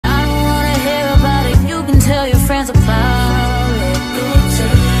friends about it. Go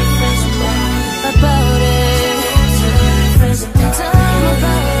tell your friends about it. Go tell your friends about it. Tell them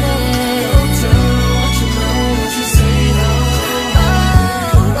about it. Go tell them what you know, what you say,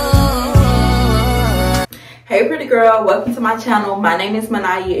 Hey pretty girl, welcome to my channel. My name is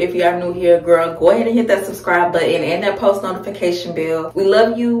Maniya. If you are new here, girl, go ahead and hit that subscribe button and that post notification bell. We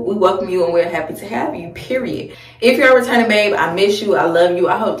love you, we welcome you, and we're happy to have you, period. If you're a returning babe, I miss you, I love you.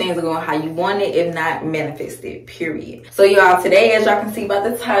 I hope things are going how you want it, if not, manifest it, period. So y'all, today, as y'all can see by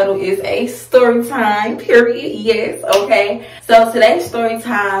the title, is a story time, period. Yes, okay. So today's story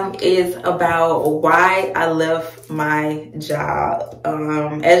time is about why I left my job.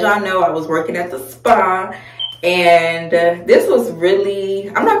 As y'all know, I was working at the spa. And this was really,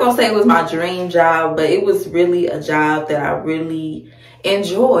 I'm not gonna say it was my dream job, but it was really a job that I really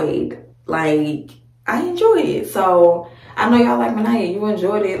enjoyed. Like, I enjoyed it. So I know y'all like, Maniya, you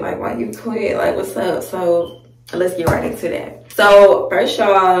enjoyed it. Like, why you quit? Like, what's up? So let's get right into that. So first,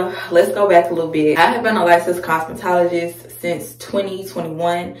 y'all, let's go back a little bit. I have been a licensed cosmetologist since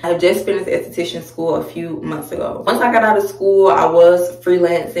 2021. I have just finished esthetician school a few months ago. Once I got out of school, I was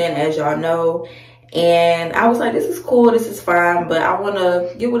freelancing, as y'all know. And I was like, this is cool, this is fine, but I want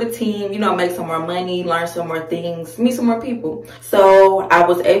to get with a team, you know, make some more money, learn some more things, meet some more people. So I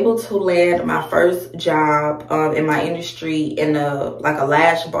was able to land my first job in my industry in a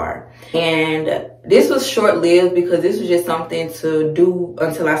lash bar. And this was short-lived because this was just something to do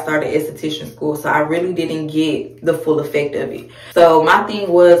until I started esthetician school. So I really didn't get the full effect of it. So my thing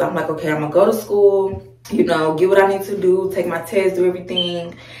was, I'm like, okay, I'm gonna go to school, you know, get what I need to do, take my test, do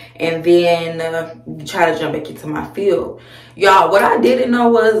everything, and then try to jump back into my field. Y'all, what I didn't know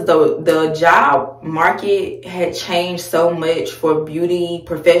was the job market had changed so much for beauty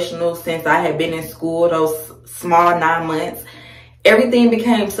professionals since I had been in school, those small 9 months. Everything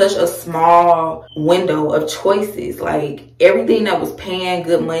became such a small window of choices. Like, everything that was paying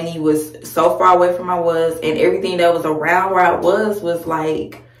good money was so far away from where I was, and everything that was around where I was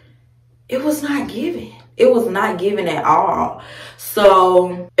like, it was not given. It was not given at all.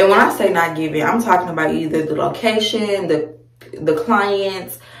 So, and when I say not given, I'm talking about either the location, the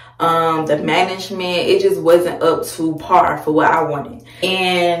clients, the management. It just wasn't up to par for what I wanted.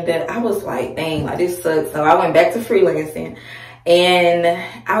 And I was like, dang, like, this sucks. So I went back to freelancing. And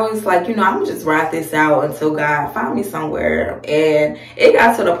I was like, you know, I'm gonna just ride this out until God find me somewhere. And it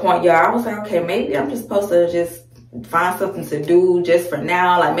got to the point, y'all, I was like, okay, maybe I'm just supposed to just find something to do just for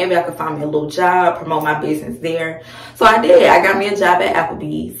now. Like, maybe I could find me a little job, promote my business there. So I did. I got me a job at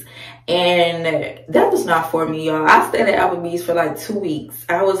Applebee's. And that was not for me, y'all. I stayed at Applebee's for like 2 weeks.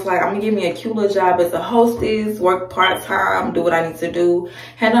 I was like, I'm gonna give me a cute little job as a hostess, work part-time, do what I need to do,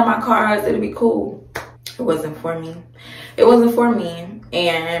 hand out my cards, it'll be cool. It wasn't for me. It wasn't for me,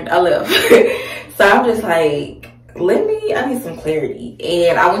 and I left. So I'm just like, I need some clarity.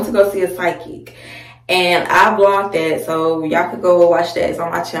 And I went to go see a psychic, and I vlogged that, so y'all could go watch that. It's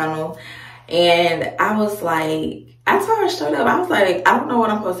on my channel. And I was like, I told her straight up, I was like, I don't know what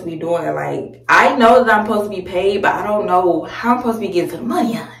I'm supposed to be doing. Like, I know that I'm supposed to be paid, but I don't know how I'm supposed to be getting to the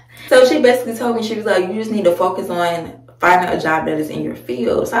money on it. So she basically told me, she was like, you just need to focus on finding a job that is in your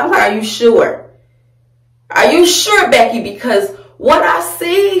field. So I was like, are you sure? Are you sure, Becky? Because what I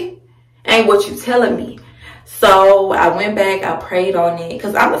see ain't what you telling me. So I went back, I prayed on it.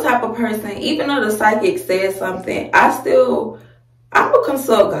 Because I'm the type of person, even though the psychic said something, I'm going to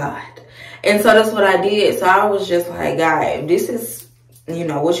consult God. And so that's what I did. So I was just like, God, this is, you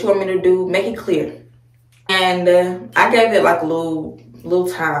know, what you want me to do, make it clear. And I gave it like a little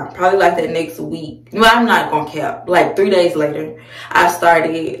time, probably like that next week. Well, I'm not going to cap. Like 3 days later, I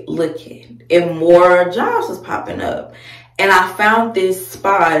started looking. And more jobs was popping up. And I found this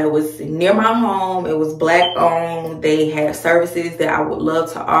spa that was near my home. It was Black owned. They had services that I would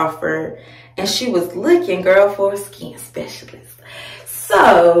love to offer. And she was looking, girl, for a skin specialist.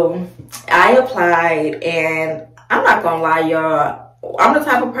 So I applied, and I'm not gonna lie, y'all. I'm the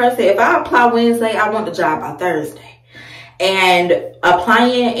type of person, if I apply Wednesday, I want the job by Thursday. And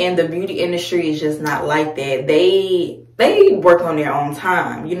applying in the beauty industry is just not like that. They work on their own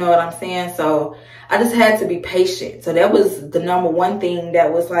time. You know what I'm saying? So I just had to be patient. So that was the #1 thing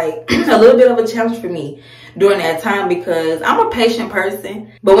that was like a little bit of a challenge for me during that time, because I'm a patient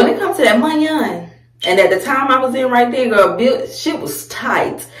person. But when it comes to that money on, and at the time I was in right there, girl, shit was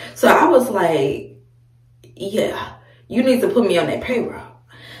tight. So I was like, yeah, you need to put me on that payroll.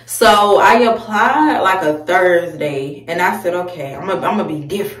 So I applied like a Thursday, and I said, okay, I'm gonna be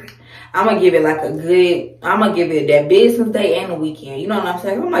different. I'm gonna give it like I'm gonna give it that business day and the weekend. You know what I'm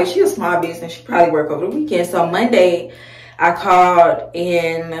saying? I'm like, she's a small business. She probably work over the weekend. So Monday, I called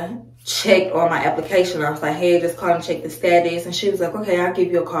and checked on my application. I was like, hey, just call and check the status. And she was like, okay, I'll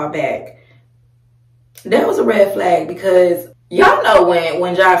give you a call back. That was a red flag, because y'all know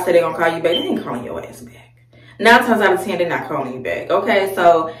when jobs say they're gonna call you back, they ain't calling your ass back. 9 times out of 10, they're not calling you back. Okay,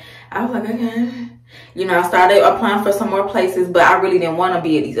 so I was like, okay. You know, I started applying for some more places, but I really didn't want to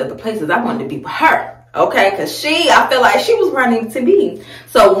be at these other places. I wanted to be with her. Okay, because I felt like she was running to me.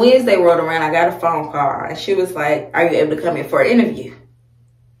 So Wednesday rolled around, I got a phone call, and she was like, are you able to come in for an interview?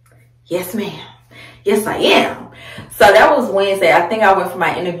 Yes, ma'am. Yes, I am. So that was Wednesday. I think I went for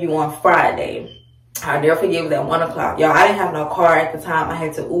my interview on Friday. I'll never forget, it was at 1 o'clock. Y'all, I didn't have no car at the time. I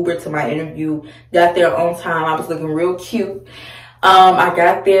had to Uber to my interview. Got there on time. I was looking real cute. I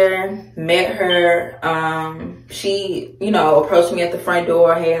got there, met her. She, you know, approached me at the front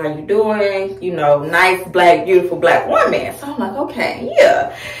door. Hey, how you doing? You know, nice, black, beautiful black woman. So I'm like, okay,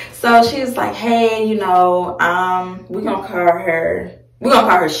 yeah. So she was like, hey, you know, we're gonna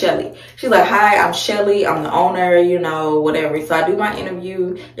call her Shelly. She's like, hi, I'm Shelly. I'm the owner, you know, whatever. So I do my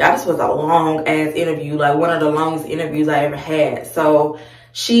interview. Y'all, this was a long ass interview, like one of the longest interviews I ever had. So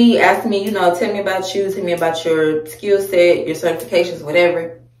she asked me, you know, tell me about you, tell me about your skill set, your certifications,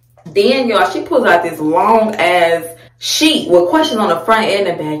 whatever. Then, y'all, she pulls out this long ass sheet with questions on the front and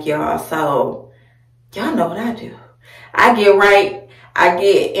the back, y'all. So y'all know what I do. I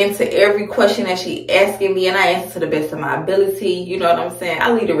get into every question that she asking me, and I answer to the best of my ability. You know what I'm saying?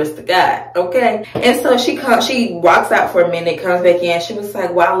 I leave the rest to God, okay? And so she walks out for a minute, comes back in. She was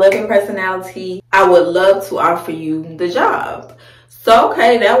like, well, I love your personality. I would love to offer you the job. So,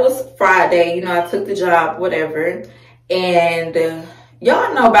 okay, that was Friday. You know, I took the job, whatever. And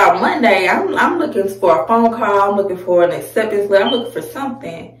y'all know about Monday, I'm looking for a phone call. I'm looking for an acceptance letter. I'm looking for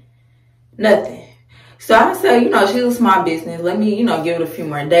something. Nothing. So I said, you know, she's a small business. Let me, you know, give it a few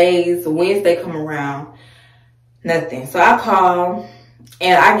more days. Wednesday come around. Nothing. So I call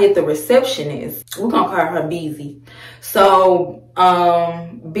and I get the receptionist. We're going to call her Beezy. So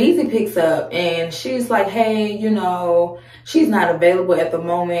Beezy picks up and she's like, hey, you know, she's not available at the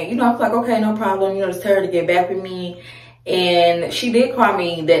moment. You know, I was like, okay, no problem. You know, just tell her to get back with me. And she did call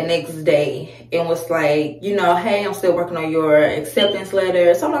me that next day and was like, you know, hey, I'm still working on your acceptance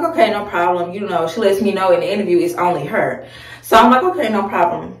letter. So I'm like, okay, no problem. You know, she lets me know in the interview it's only her. So I'm like, okay, no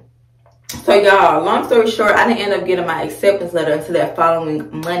problem. So y'all, long story short, I didn't end up getting my acceptance letter until that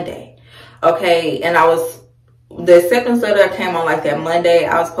following Monday. Okay, and the acceptance letter came on like that Monday.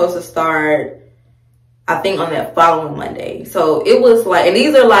 I was supposed to start, I think, on that following Monday. So it was like, and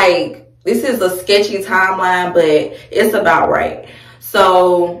these are like, this is a sketchy timeline, but it's about right.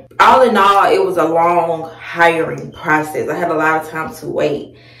 So all in all, it was a long hiring process. I had a lot of time to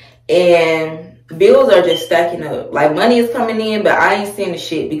wait. And bills are just stacking up. Like, money is coming in, but I ain't seeing the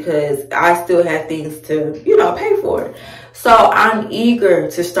shit because I still have things to, you know, pay for. So I'm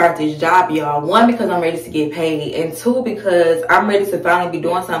eager to start this job, y'all. 1, because I'm ready to get paid. And 2, because I'm ready to finally be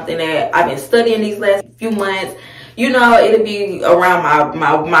doing something that I've been studying these last few months. You know, it'll be around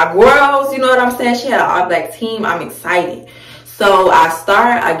my girls, you know what I'm saying? She had an all black team. I'm excited. So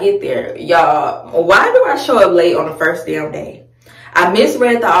I get there. Y'all, why do I show up late on the first damn day? I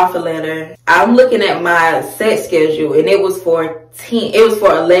misread the offer letter. I'm looking at my set schedule and it was for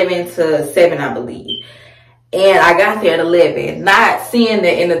 11 to 7, I believe. And I got there at 11, not seeing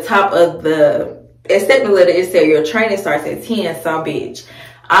that in the top of the acceptance letter, it said your training starts at 10, so bitch.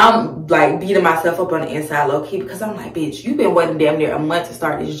 I'm like beating myself up on the inside low key because I'm like, bitch, you've been waiting damn near a month to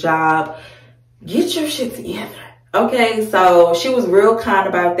start this job. Get your shit together. Okay, so she was real kind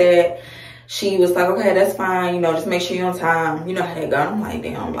about that. She was like, okay, that's fine. You know, just make sure you're on time. You know how that go. I'm like,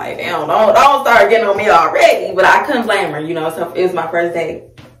 damn, don't start getting on me already. But I couldn't blame her, you know, so it was my first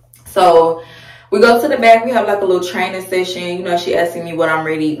day. So we go to the back. We have like a little training session. You know, she asking me what I'm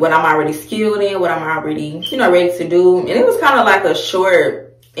already skilled in, what I'm already, you know, ready to do. And it was kind of like a short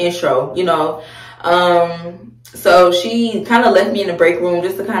intro, you know. So she kind of left me in the break room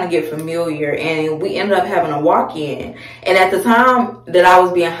just to kind of get familiar, and we ended up having a walk-in. And at the time that I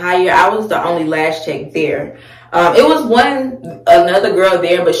was being hired, I was the only last check there. It was another girl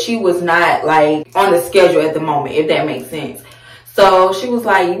there, but she was not like on the schedule at the moment, if that makes sense. So she was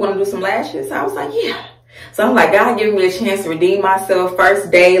like, you want to do some lashes? I was like, yeah. So I'm like, God giving me a chance to redeem myself.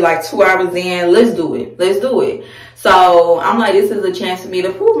 First day, like 2 hours in, let's do it. Let's do it. So I'm like, this is a chance for me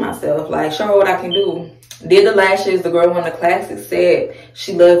to prove myself, like show her what I can do. Did the lashes. The girl won the classic, said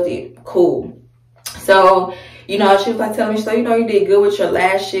she loved it. Cool. So, you know, she was like telling me, so, you know, you did good with your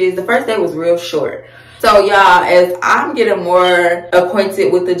lashes. The first day was real short. So y'all, as I'm getting more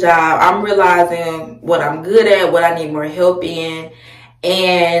acquainted with the job, I'm realizing what I'm good at, what I need more help in.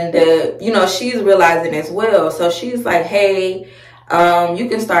 And, you know, she's realizing as well. So she's like, hey, you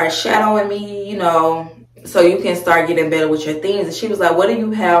can start shadowing me, you know, so you can start getting better with your things. And she was like, what do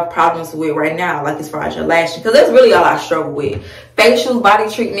you have problems with right now? Like as far as your lashes? Because that's really all I struggle with. Facials, body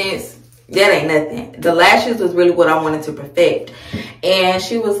treatments, that ain't nothing. The lashes was really what I wanted to perfect. And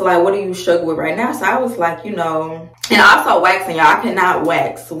she was like, what do you struggle with right now? So I was like, you know, and also waxing, y'all. I cannot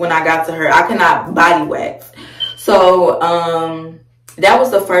wax when I got to her. I cannot body wax. So, that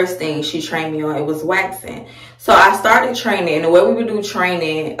was the first thing she trained me on. It was waxing. So I started training. And the way we would do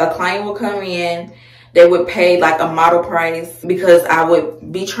training, a client would come in. They would pay like a model price because I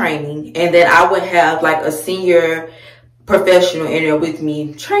would be training. And then I would have like a senior professional in there with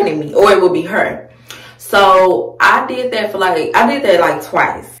me training me. Or it would be her. So I did that like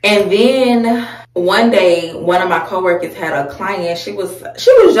twice. And then one day, one of my coworkers had a client. She was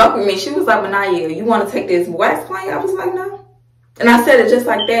joking with me. She was like, Maniya, you want to take this wax client? I was like, no. And I said it just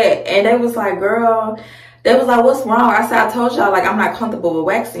like that. And they was like, girl, they was like, what's wrong? I said, I told y'all, like, I'm not comfortable with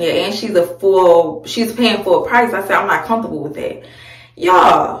waxing it. And she's paying full price. I said, I'm not comfortable with that.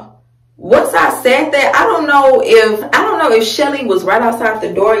 Y'all, once I said that, I don't know if Shelly was right outside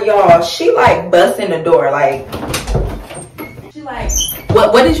the door, y'all. She like bust in the door. Like, she like,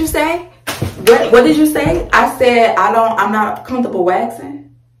 what did you say? What did you say? I said, I'm not comfortable waxing.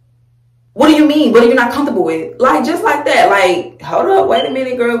 What do you mean? What are you not comfortable with? Like, just like that. Like, hold up, wait a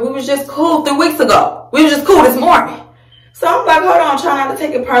minute, girl. We was just cool 3 weeks ago. We was just cool this morning. So I'm like, hold on, trying not to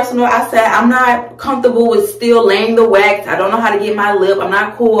take it personal. I said, I'm not comfortable with still laying the wax. I don't know how to get my lip. I'm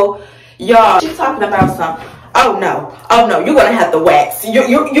not cool. Y'all, she's talking about something. Oh no, you're gonna have to wax. You're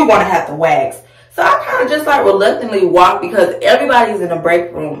gonna have to wax. So I kind of just like reluctantly walked because everybody's in the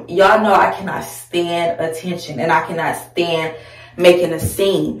break room. Y'all know I cannot stand attention and I cannot stand making a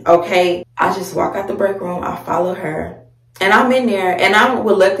scene, okay? I just walk out the break room, I follow her, and I'm in there, and I'm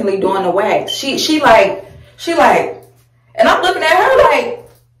reluctantly doing the wax. She like, and I'm looking at her like,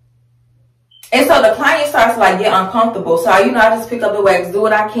 and so the client starts to like get uncomfortable. So, you know, I just pick up the wax, do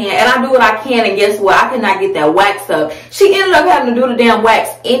what I can, and I do what I can, and guess what? I cannot get that wax up. She ended up having to do the damn wax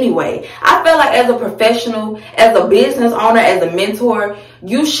anyway. I feel like as a professional, as a business owner, as a mentor,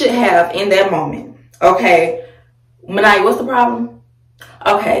 you should have in that moment, okay? Maniya, what's the problem?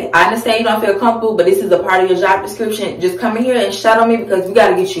 Okay, I understand you don't feel comfortable, but this is a part of your job description. Just come in here and shadow me because we got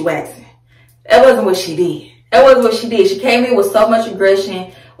to get you waxing. That wasn't what she did. That wasn't what she did. She came in with so much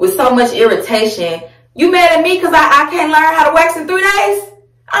aggression, with so much irritation. You mad at me because I can't learn how to wax in 3 days?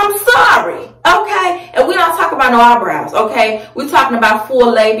 I'm sorry, okay? And we don't talk about no eyebrows, okay? We're talking about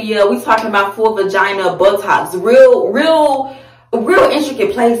full labia. We're talking about full vagina, buttocks, real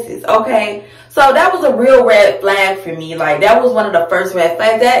intricate places, okay? So that was a real red flag for me. Like, that was one of the first red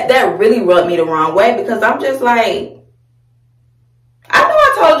flags. That really rubbed me the wrong way because I'm just like, I know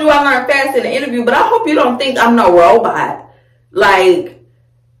I told you I learned fast in the interview, but I hope you don't think I'm no robot. Like,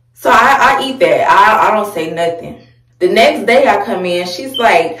 so I eat that. I don't say nothing. The next day I come in, she's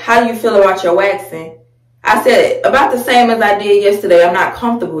like, how do you feel about your waxing? I said, about the same as I did yesterday. I'm not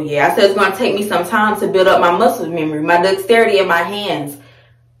comfortable yet. I said, it's going to take me some time to build up my muscle memory, my dexterity in my hands.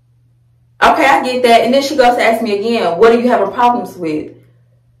 Okay, I get that. And then she goes to ask me again, what are you having problems with?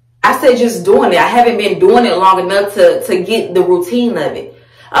 I said, just doing it. I haven't been doing it long enough to get the routine of it.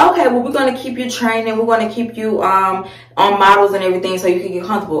 Okay, well, we're going to keep you training. We're going to keep you on models and everything so you can get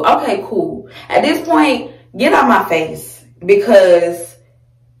comfortable. Okay, cool. At this point, get out my face because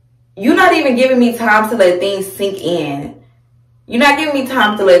you're not even giving me time to let things sink in. You're not giving me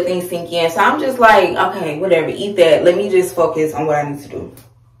time to let things sink in. So I'm just like, okay, whatever, eat that. Let me just focus on what I need to do.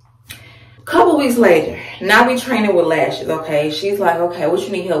 Couple weeks later, now we training with lashes, okay? She's like, okay, what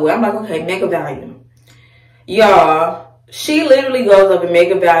you need help with? I'm like, okay, mega value. Y'all, she literally goes up and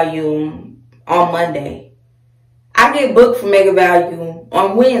mega value on Monday. I get booked for mega value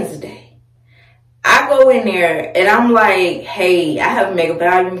on Wednesday. I go in there and I'm like, hey, I have a mega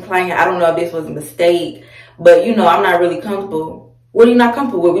value client. I don't know if this was a mistake, but you know, I'm not really comfortable. What are you not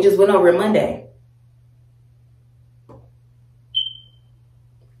comfortable with? We just went over it Monday.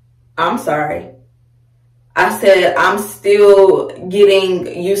 I'm sorry. I said, I'm still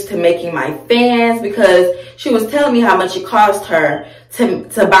getting used to making my fans because she was telling me how much it cost her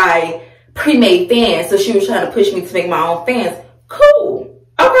to buy pre-made fans. So she was trying to push me to make my own fans. Cool.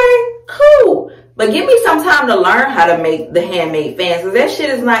 Okay, cool. But give me some time to learn how to make the handmade fans because that shit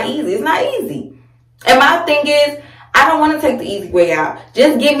is not easy. It's not easy. And my thing is, I don't want to take the easy way out.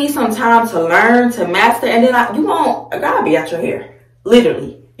 Just give me some time to learn, to master, and then I gotta be out your hair.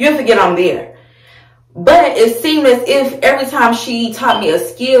 Literally. You have to get on there. But it seemed as if every time she taught me a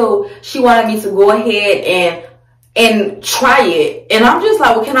skill, she wanted me to go ahead and and try it. And I'm just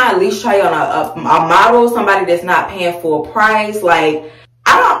like, well, can I at least try it on a model, somebody that's not paying full price? Like,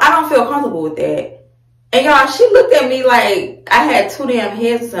 I don't feel comfortable with that. And y'all, she looked at me like I had 2 damn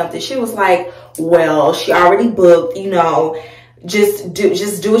heads or something. She was like, well, she already booked, you know, just do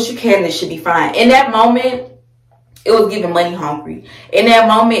what you can. This should be fine. In that moment, it was giving money hungry. In that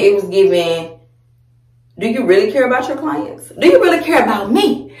moment, it was giving, do you really care about your clients? Do you really care about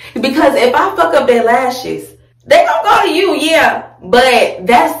me? Because if I fuck up their lashes, they gonna go to you, yeah. But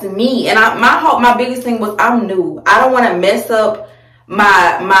that's me. And my biggest thing was, I'm new. I don't want to mess up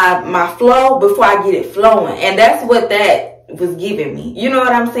my flow before I get it flowing. And that's what that was giving me. You know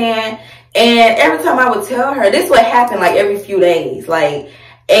what I'm saying? And every time I would tell her, this would happen like every few days. Like,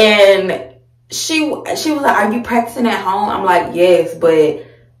 and she was like, are you practicing at home? I'm like, yes, but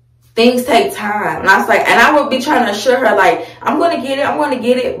things take time. And I was like, and I would be trying to assure her, like, I'm going to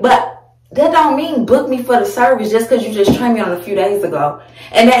get it. But that don't mean book me for the service just because you just trained me on a few days ago.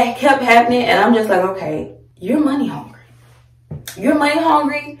 And that kept happening. And I'm just like, okay, you're money hungry. You're money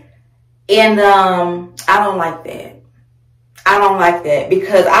hungry. And I don't like that. I don't like that,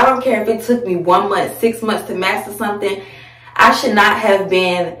 because I don't care if it took me 1 month, 6 months to master something. I should not have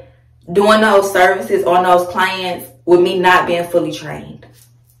been doing those services on those clients with me not being fully trained.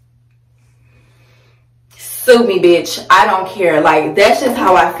 Sue me, bitch. I don't care. Like, that's just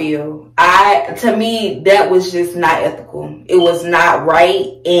how I feel. To me, that was just not ethical. It was not right.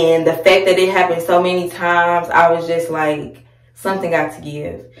 And the fact that it happened so many times, I was just like, something got to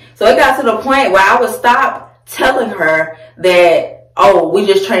give. So it got to the point where I would stop telling her that, oh, we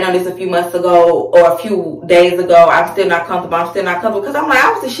just trained on this a few months ago or a few days ago. I'm still not comfortable. Because I'm like,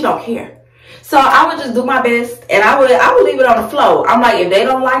 obviously she don't care. So I would just do my best, and I would leave it on the flow. I'm like, if they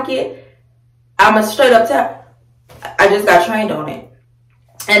don't like it, I'm a straight up tell. I just got trained on it.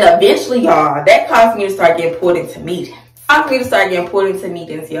 And eventually, y'all, that caused me to start getting pulled into meetings.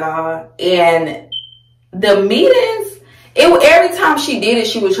 Y'all. And the meetings, every time she did it,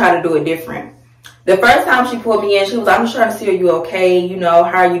 she would try to do it different. The first time she pulled me in, she was like, I'm just trying to see, are you okay? You know,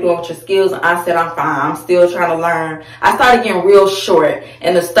 how are you doing with your skills? And I said, I'm fine. I'm still trying to learn. I started getting real short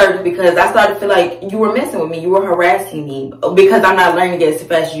and assertive because I started to feel like you were messing with me. You were harassing me because I'm not learning as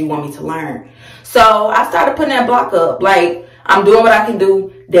fast as you want me to learn. So I started putting that block up. Like, I'm doing what I can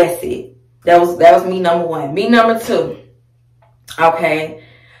do. That's it. That was me, number one. Me, number two. Okay.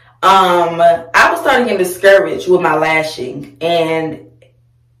 I was starting to get discouraged with my lashing, and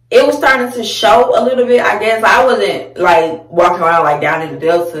it was starting to show a little bit. I guess I wasn't like walking around like down in the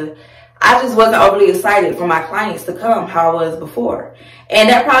Delta. I just wasn't overly excited for my clients to come how I was before. And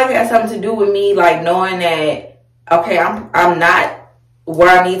that probably had something to do with me like knowing that, okay, I'm not where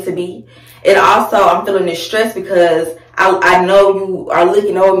I need to be. And also I'm feeling this stress because I know you are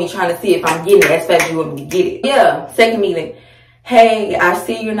looking over me trying to see if I'm getting it as fast as you want me to get it. Yeah, second meeting. Hey, I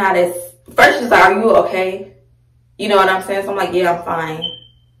see you're not as, first she's like, are you okay? You know what I'm saying? So I'm like, yeah, I'm fine.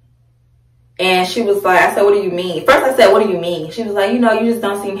 And she was like, I said, what do you mean? First I said, what do you mean? She was like, you know, you just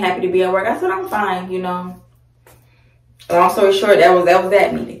don't seem happy to be at work. I said, I'm fine, you know. Long story short, that was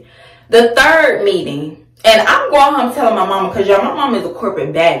that meeting. The third meeting, and I'm going home telling my mama, because y'all, my mama is a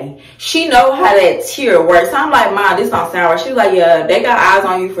corporate baddie. She know how that tier works. So I'm like, Mom, this don't sound right. She was like, yeah, they got eyes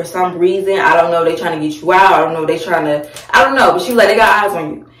on you for some reason. I don't know, they trying to get you out. I don't know, I don't know. But she was like, they got eyes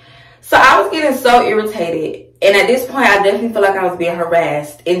on you. So I was getting so irritated. And at this point, I definitely feel like I was being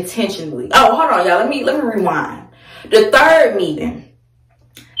harassed intentionally. Oh, hold on, y'all. Let me rewind. The third meeting,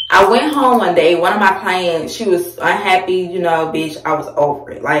 I went home one day. One of my clients, she was unhappy. You know, bitch, I was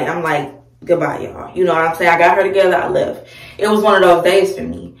over it. Like, I'm like, goodbye, y'all. You know what I'm saying? I got her together. I left. It was one of those days for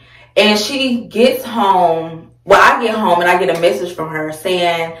me. And she gets home. Well, I get home and I get a message from her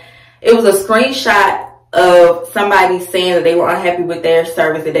saying it was a screenshot of somebody saying that they were unhappy with their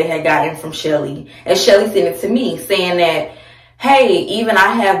service that they had gotten from Shelly. And Shelly sent it to me saying that, hey, even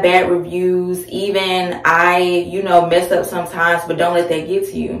I have bad reviews. Even I, you know, mess up sometimes, but don't let that get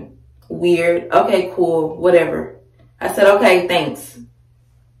to you. Weird. Okay, cool. Whatever. I said, okay, thanks.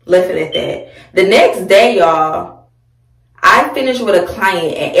 Left it at that. The next day, y'all, I finished with a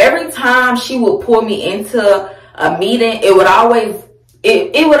client, and every time she would pull me into a meeting, it would always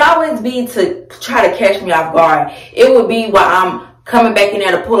be to try to catch me off guard. It would be while I'm coming back in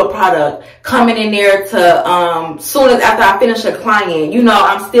there to pull a product, coming in there to, soon as after I finish a client, you know,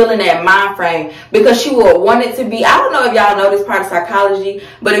 I'm still in that mind frame because she would want it to be, I don't know if y'all know this part of psychology,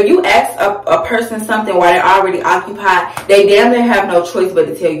 but if you ask a person something while they're already occupied, they damn near have no choice but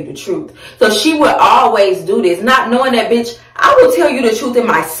to tell you the truth. So she would always do this, not knowing that, bitch, I will tell you the truth in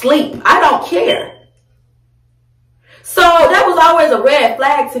my sleep. I don't care. So that was always a red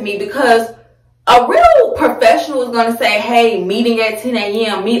flag to me because A real professional is going to say, hey, meeting at 10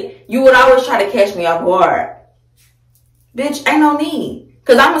 a.m. You would always try to catch me off guard. Bitch, ain't no need.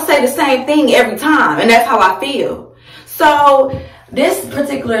 Because I'm going to say the same thing every time. And that's how I feel. So this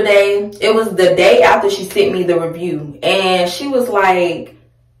particular day, it was the day after she sent me the review. And she was like,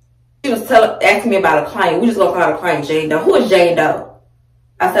 she was asking me about a client. We just going to call her a client, Jane Doe. Who is Jane Doe?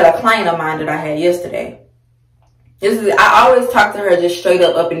 I said, a client of mine that I had yesterday. I always talk to her just straight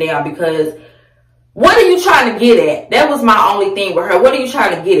up and down, because what are you trying to get at? That was my only thing with her. What are you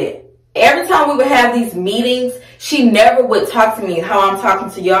trying to get at? Every time we would have these meetings, she never would talk to me how I'm talking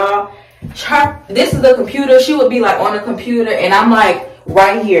to y'all. This is the computer. She would be like on the computer and I'm like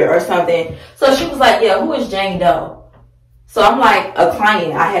right here or something. So she was like, yeah, who is Jane Doe? So I'm like, a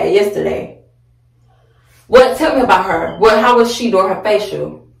client I had yesterday. What? Tell me about her. Well, how was she doing her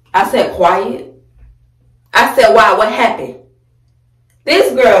facial? I said, quiet. I said, why? What happened?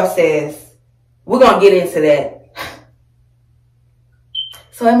 This girl says, we're going to get into that.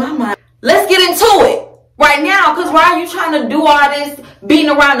 So in my mind, let's get into it right now, because why are you trying to do all this beating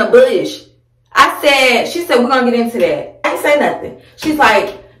around the bush? She said, we're going to get into that. I didn't say nothing. She's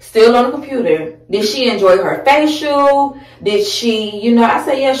like, still on the computer. Did she enjoy her facial? Did she, I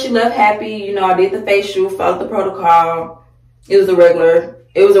said, yeah, she left happy. I did the facial, followed the protocol. It was a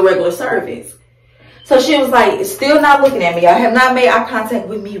regular service. So she was like, still not looking at me. I have not made eye contact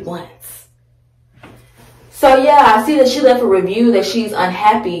with me once. So yeah, I see that she left a review that she's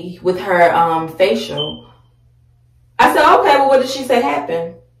unhappy with her facial. I said, okay, well, what did she say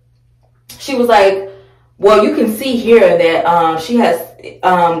happened? She was like, well, you can see here that she has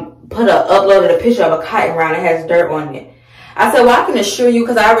uploaded a picture of a cotton round that has dirt on it. I said, well, I can assure you,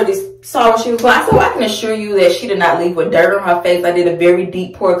 because I already saw what she was doing. I said, well, I can assure you that she did not leave with dirt on her face. I did a very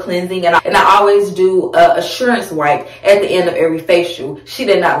deep pore cleansing, and I always do a assurance wipe at the end of every facial. She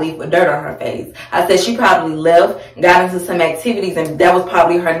did not leave with dirt on her face. I said she probably left, got into some activities, and that was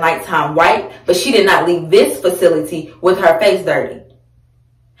probably her nighttime wipe, but she did not leave this facility with her face dirty.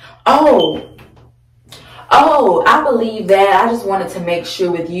 Oh, I believe that. I just wanted to make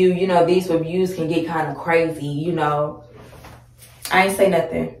sure with you, these reviews can get kind of crazy, I ain't say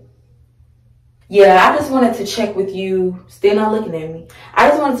nothing. Yeah, I just wanted to check with you. Still not looking at me. I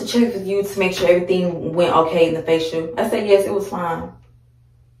just wanted to check with you to make sure everything went okay in the facial. I said, yes, it was fine.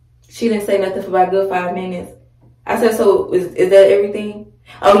 She didn't say nothing for about a good 5 minutes. I said, so is that everything?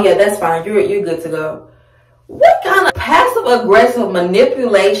 Oh, yeah, that's fine. You're good to go. What kind of passive-aggressive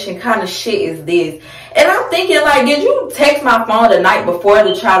manipulation kind of shit is this? And I'm thinking, like, did you text my phone the night before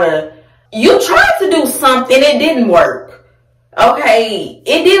to try to... You tried to do something. It didn't work. Okay,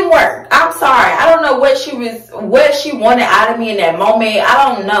 it didn't work. I'm sorry. I don't know what she wanted out of me in that moment.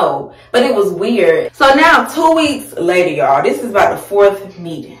 I don't know. But it was weird. So now 2 weeks later, y'all, this is about the 4th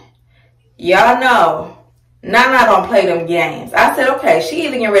meeting. Y'all know, Nana don't play them games. I said, okay, she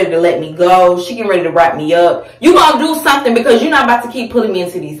either getting ready to let me go. She getting ready to wrap me up. You gonna do something, because you're not about to keep pulling me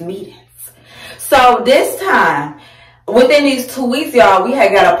into these meetings. So this time, within these 2 weeks, y'all, we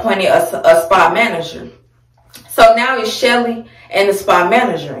had got appointed a spa manager. So now it's Shelly and the spa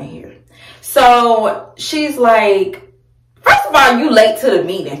manager in here. So she's like, first of all, you late to the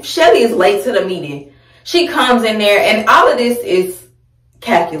meeting. Shelly is late to the meeting. She comes in there, and all of this is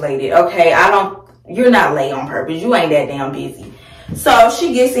calculated, okay? You're not late on purpose. You ain't that damn busy. So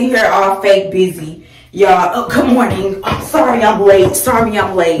she gets in here all fake busy. Y'all, oh, good morning. Oh, sorry I'm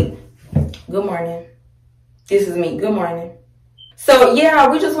late. Good morning. This is me. Good morning. So yeah,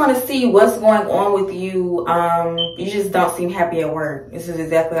 we just want to see what's going on with you. You just don't seem happy at work. This is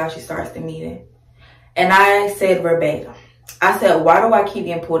exactly how she starts the meeting. And I said verbatim, I said, why do I keep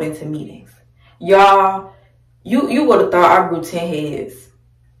getting pulled into meetings? Y'all, you would have thought I grew 10 heads.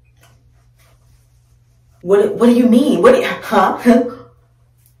 What do you mean?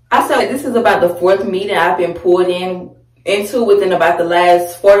 I said, this is about the 4th meeting I've been pulled into within about the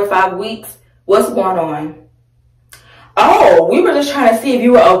last 45 weeks. What's going on? Oh, we were just trying to see if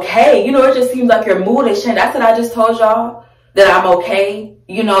you were okay. It just seems like your mood has changed. I said, I just told y'all that I'm okay.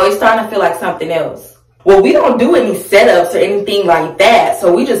 It's starting to feel like something else. Well, we don't do any setups or anything like that.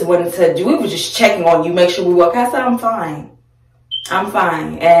 So we just wanted to we were just checking on you, make sure we were okay. I said, I'm fine.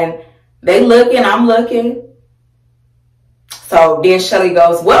 And they looking, I'm looking. So then Shelly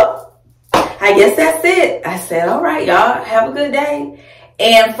goes, well, I guess that's it. I said, all right, y'all, have a good day.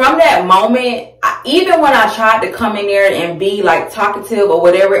 And from that moment, even when I tried to come in there and be like talkative or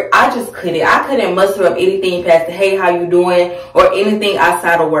whatever, I just couldn't. I couldn't muster up anything past the, hey, how you doing? Or anything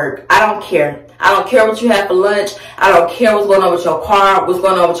outside of work. I don't care. I don't care what you have for lunch. I don't care what's going on with your car, what's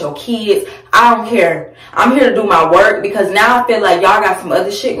going on with your kids. I don't care. I'm here to do my work because now I feel like y'all got some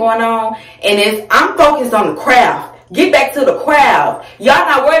other shit going on. And I'm focused on the craft. Get back to the craft. Y'all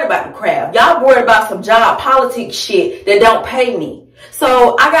not worried about the craft. Y'all worried about some job politics shit that don't pay me.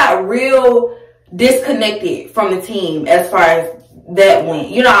 So I got real disconnected from the team as far as that went.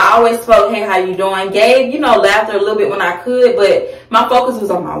 You know, I always spoke, hey, how you doing? Gave, you know, laughter a little bit when I could, but my focus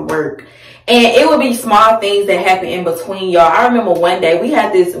was on my work. And it would be small things that happen in between, y'all. I remember one day we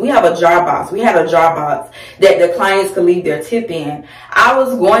have a jar box. We had a jar box that the clients could leave their tip in. I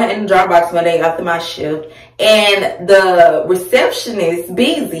was going in the jar box one day after my shift, and the receptionist,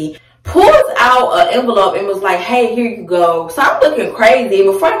 Beezy, pulls out an envelope and was like, hey, here you go. So I'm looking crazy.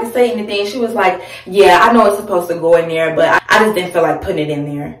 And before I could say anything, she was like, yeah, I know it's supposed to go in there, but I just didn't feel like putting it in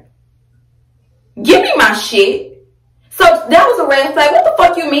there. Give me my shit. So that was a red flag. What the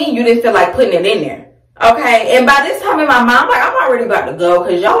fuck you mean you didn't feel like putting it in there? Okay, and by this time in my mind, I'm like, I'm already about to go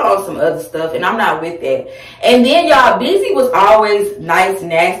because y'all on some other stuff and I'm not with that. And then y'all, Busy was always nice,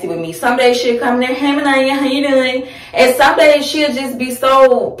 nasty with me. Some days she'll come in there, hey Maniya, how you doing? And some days she'll just be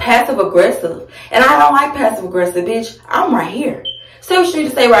so passive aggressive. And I don't like passive aggressive, bitch. I'm right here. So she need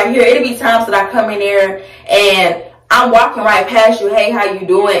to say right here. It'll be times that I come in there and I'm walking right past you, hey, how you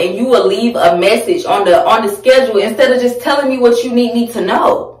doing? And you will leave a message on the schedule instead of just telling me what you need me to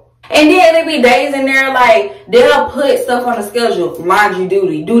know. And then there be days in there like they'll put stuff on the schedule, laundry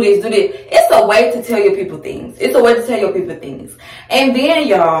duty, do this, do this. It's a way to tell your people things. It's a way to tell your people things. And then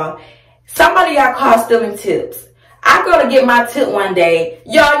y'all, somebody got caught stealing tips. I go to get my tip one day.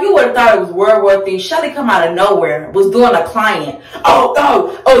 Y'all, you would have thought it was World War III. Shelly come out of nowhere, was doing a client. Oh,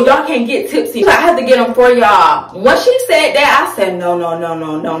 y'all can't get tipsy. I had to get them for y'all. When she said that, I said, no.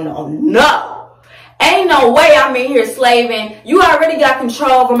 Ain't no way I'm in here slaving. You already got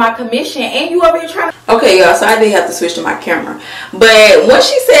control over my commission and you over here trying to... Okay, y'all, so I did have to switch to my camera. But when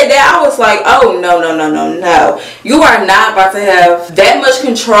she said that, I was like, oh, no. You are not about to have that much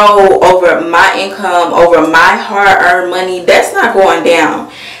control over my income, over my hard-earned money. That's not going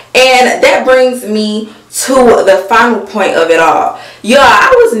down. And that brings me to the final point of it all. Y'all,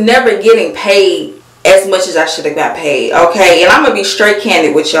 I was never getting paid as much as I should have got paid, okay? And I'm going to be straight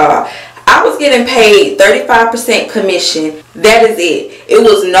candid with y'all. I was getting paid 35% commission. That is it. It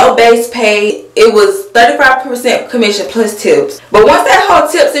was no base pay. It was 35% commission plus tips. But once that whole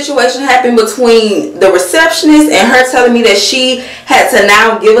tip situation happened between the receptionist and her telling me that she had to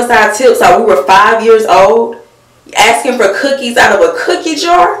now give us our tips, so we were 5 years old, asking for cookies out of a cookie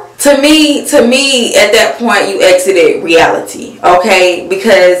jar. To me, at that point, you exited reality, okay?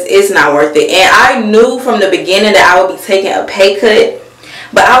 Because it's not worth it. And I knew from the beginning that I would be taking a pay cut.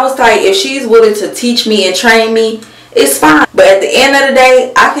 But I was like, if she's willing to teach me and train me, it's fine. But at the end of the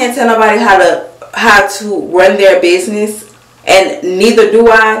day, I can't tell nobody how to run their business, and neither do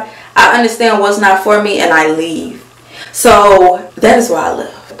I. I understand what's not for me, and I leave. So that is why I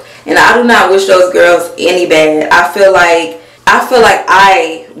left. And I do not wish those girls any bad. I feel like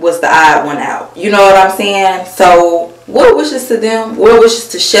I was the odd one out. You know what I'm saying? So well wishes to them. Well wishes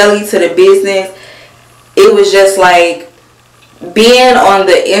to Shelly, to the business. It was just like, being on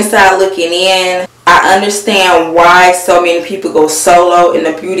the inside looking in, I understand why so many people go solo in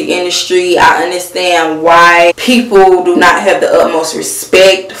the beauty industry. I understand why people do not have the utmost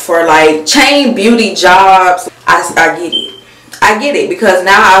respect for like chain beauty jobs. I get it. I get it because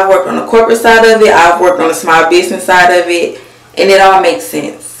now I've worked on the corporate side of it. I've worked on the small business side of it. And it all makes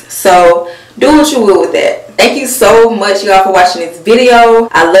sense. So do what you will with that. Thank you so much, y'all, for watching this video.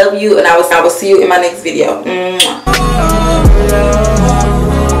 I love you, and I will see you in my next video. Mwah.